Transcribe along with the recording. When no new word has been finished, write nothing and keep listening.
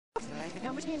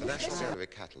The National Gallery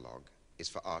catalogue is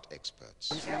for art experts.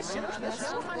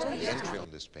 The entry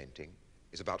on this painting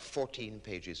is about 14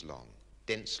 pages long,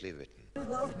 densely written.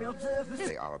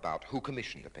 They are about who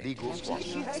commissioned the painting, legal squat,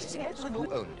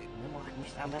 who owned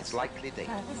it, its likely date,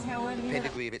 the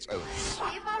pedigree of its owner.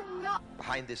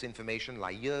 Behind this information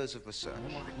lie years of research.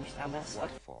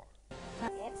 What for?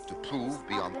 To prove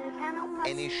beyond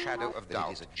any shadow of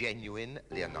doubt it is a genuine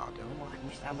Leonardo,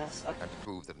 and to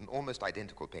prove that an almost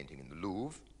identical painting in the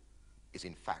Louvre is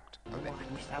in fact a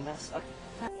replica.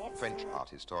 French art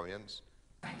historians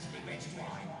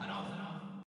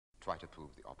try to prove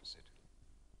the opposite.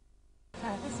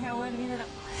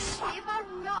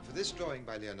 For this drawing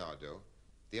by Leonardo,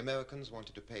 the Americans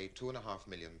wanted to pay £2.5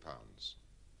 million.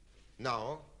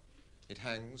 Now, it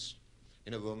hangs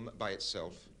in a room by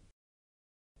itself,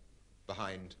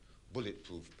 behind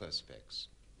bulletproof perspex.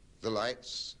 The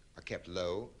lights are kept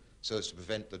low so as to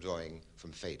prevent the drawing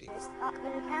from fading.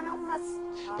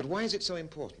 But why is it so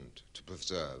important to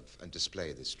preserve and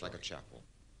display this like a chapel?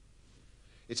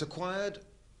 It's acquired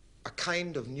a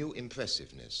kind of new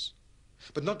impressiveness,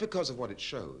 but not because of what it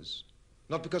shows,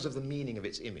 not because of the meaning of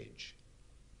its image.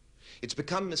 It's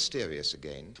become mysterious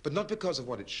again, but not because of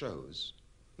what it shows,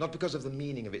 not because of the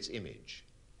meaning of its image.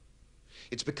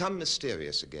 It's become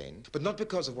mysterious again, but not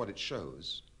because of what it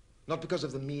shows, not because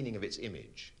of the meaning of its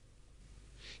image.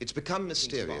 It's become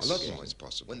mysterious. A lot more is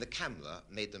possible when the camera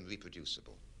made them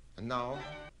reproducible. And now,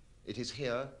 it is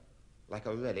here like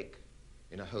a relic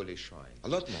in a holy shrine. A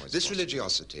lot more is this possible.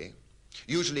 Religiosity,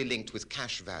 usually linked with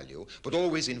cash value, but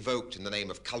always invoked in the name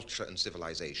of culture and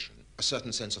civilization, a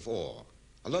certain sense of awe.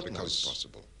 A lot more is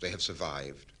possible. They have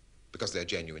survived, because they're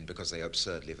genuine, because they are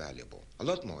absurdly valuable. A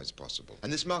lot more is possible.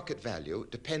 And this market value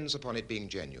depends upon it being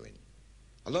genuine.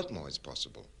 A lot more is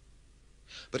possible.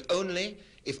 But only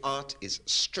if art is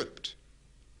stripped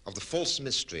of the false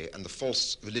mystery and the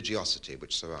false religiosity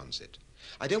which surrounds it.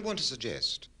 I don't want to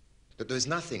suggest that there is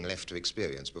nothing left to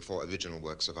experience before original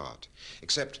works of art,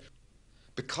 except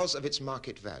because of its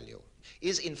market value,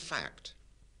 is in fact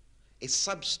a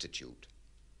substitute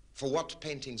for what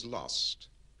paintings lost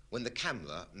when the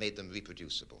camera made them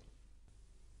reproducible.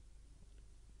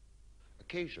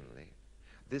 Occasionally,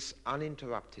 this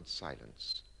uninterrupted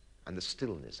silence and the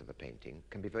stillness of a painting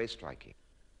can be very striking.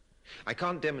 I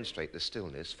can't demonstrate the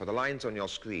stillness, for the lines on your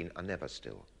screen are never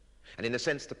still, and in a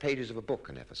sense the pages of a book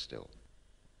are never still.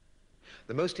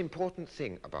 The most important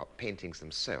thing about paintings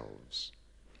themselves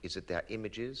is that their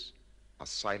images are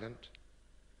silent,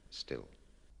 still.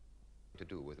 To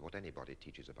do with what anybody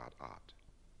teaches about art.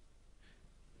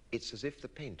 It's as if the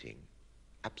painting,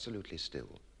 absolutely still,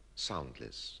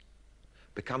 soundless,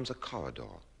 becomes a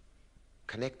corridor,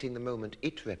 connecting the moment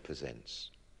it represents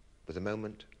with the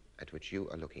moment at which you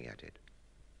are looking at it.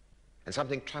 And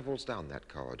something travels down that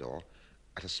corridor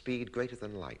at a speed greater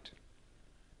than light,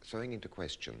 throwing into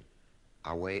question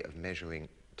our way of measuring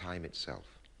time itself.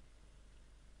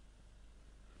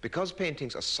 Because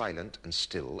paintings are silent and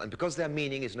still, and because their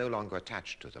meaning is no longer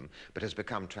attached to them, but has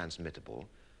become transmittable,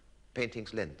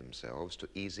 paintings lend themselves to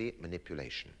easy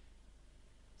manipulation.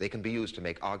 They can be used to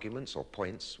make arguments or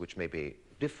points which may be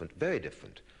different, very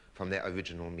different, from their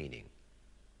original meaning.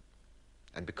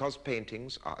 And because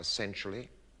paintings are essentially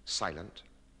silent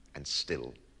and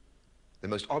still, the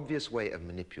most obvious way of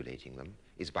manipulating them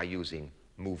is by using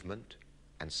movement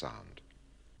and sound.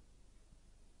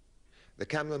 The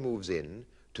camera moves in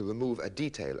to remove a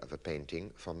detail of a painting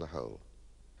from the whole.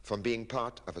 From being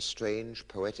part of a strange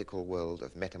poetical world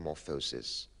of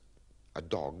metamorphosis, a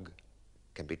dog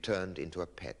can be turned into a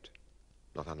pet,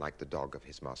 not unlike the dog of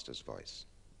his master's voice.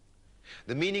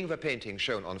 The meaning of a painting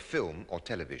shown on film or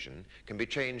television can be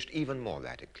changed even more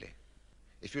radically.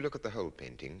 If you look at the whole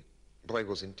painting,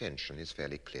 Bruegel's intention is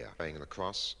fairly clear. The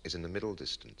cross is in the middle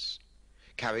distance,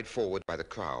 carried forward by the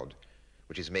crowd,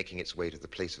 which is making its way to the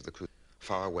place of the crucifix,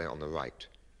 far away on the right,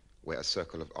 where a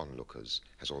circle of onlookers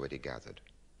has already gathered.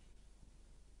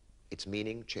 Its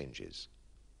meaning changes.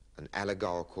 An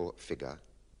allegorical figure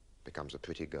becomes a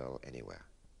pretty girl anywhere.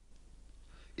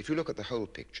 If you look at the whole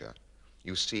picture,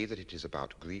 you see that it is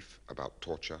about grief, about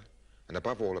torture, and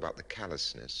above all about the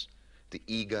callousness, the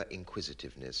eager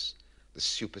inquisitiveness, the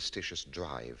superstitious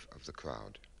drive of the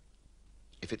crowd.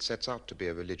 If it sets out to be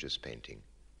a religious painting,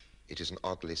 it is an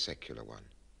oddly secular one.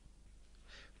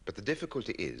 But the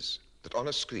difficulty is that on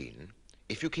a screen,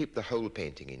 if you keep the whole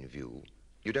painting in view,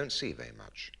 you don't see very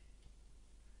much.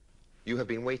 You have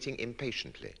been waiting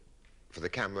impatiently for the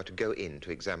camera to go in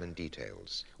to examine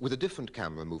details. With a different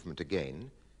camera movement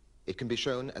again, it can be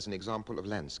shown as an example of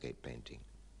landscape painting.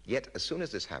 Yet, as soon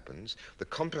as this happens, the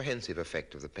comprehensive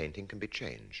effect of the painting can be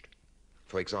changed.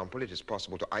 For example, it is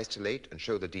possible to isolate and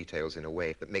show the details in a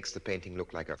way that makes the painting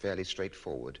look like a fairly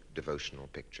straightforward devotional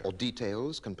picture. Or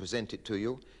details can present it to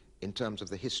you in terms of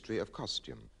the history of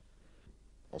costume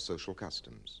or social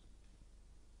customs.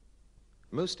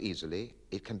 Most easily,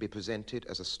 it can be presented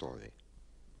as a story.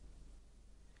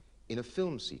 In a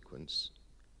film sequence,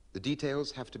 the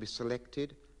details have to be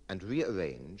selected and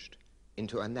rearranged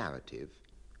into a narrative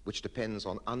which depends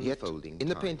on unfolding time. In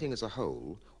the painting as a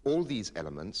whole, all these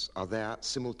elements are there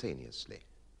simultaneously.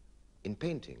 In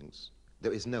paintings,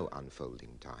 there is no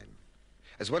unfolding time.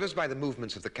 As well as by the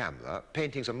movements of the camera,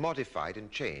 paintings are modified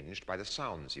and changed by the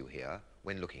sounds you hear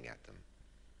when looking at them.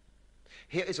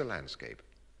 Here is a landscape.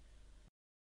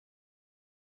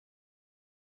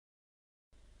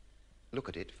 Look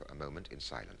at it for a moment in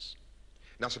silence.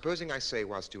 Now, supposing I say,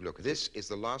 whilst you look, this is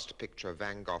the last picture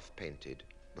Van Gogh painted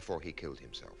before he killed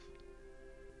himself.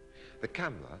 The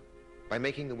camera, by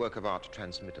making the work of art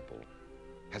transmittable,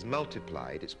 has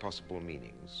multiplied its possible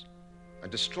meanings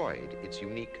and destroyed its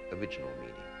unique original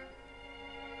meaning.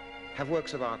 Have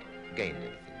works of art gained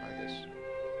anything by this?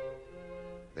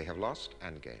 They have lost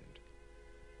and gained.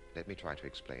 Let me try to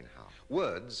explain how.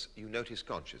 Words you notice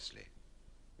consciously.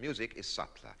 Music is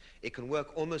subtler. It can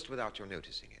work almost without your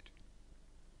noticing it.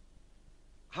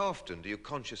 How often do you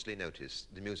consciously notice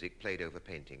the music played over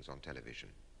paintings on television?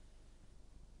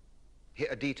 Here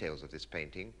are details of this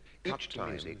painting. Each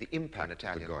time music, the impact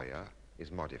of the Goya is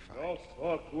modified.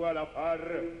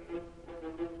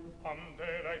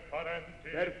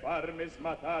 Per farmi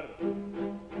smatar,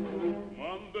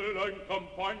 mandela in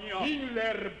campagna,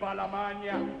 l'erba la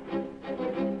magna,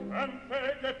 en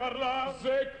fe che parla,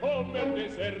 se come il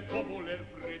deserto voler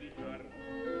predicar.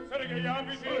 Sarà gli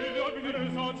abiti del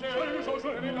soce,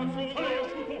 nell'assoluto,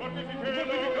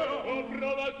 mortificherò, ho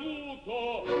provato,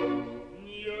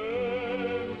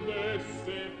 niente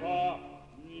se fa,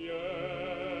 niente.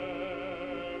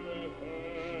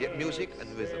 Yet music and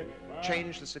rhythm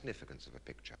change the significance of a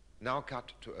picture. Now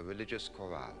cut to a religious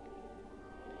chorale.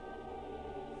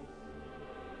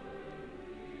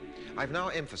 I've now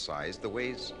emphasized the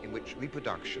ways in which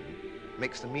reproduction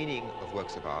makes the meaning of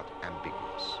works of art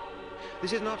ambiguous.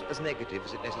 This is not as negative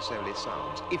as it necessarily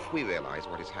sounds if we realize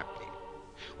what is happening.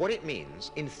 What it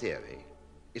means, in theory,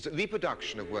 is that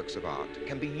reproduction of works of art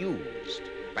can be used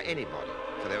by anybody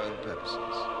for their own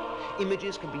purposes.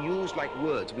 Images can be used like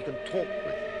words. We can talk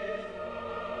with them.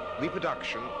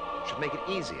 Reproduction should make it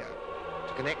easier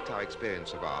to connect our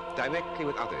experience of art directly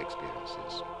with other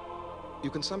experiences. You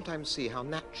can sometimes see how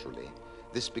naturally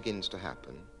this begins to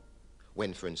happen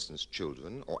when, for instance,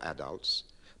 children or adults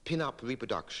pin up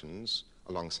reproductions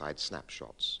alongside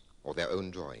snapshots or their own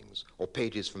drawings or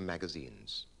pages from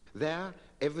magazines. There,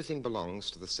 everything belongs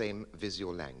to the same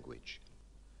visual language,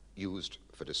 used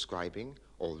for describing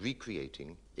or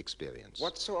recreating experience.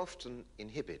 What so often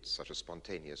inhibits such a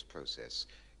spontaneous process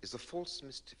is the false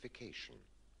mystification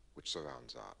which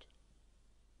surrounds art.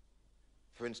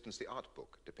 For instance, the art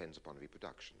book depends upon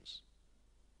reproductions.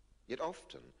 Yet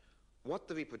often, what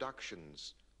the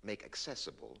reproductions make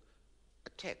accessible, a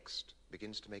text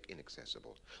begins to make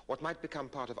inaccessible. What might become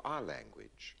part of our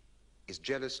language is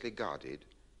jealously guarded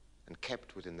and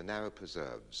kept within the narrow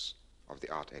preserves of the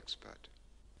art expert.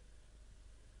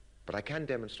 But I can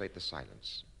demonstrate the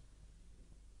silence.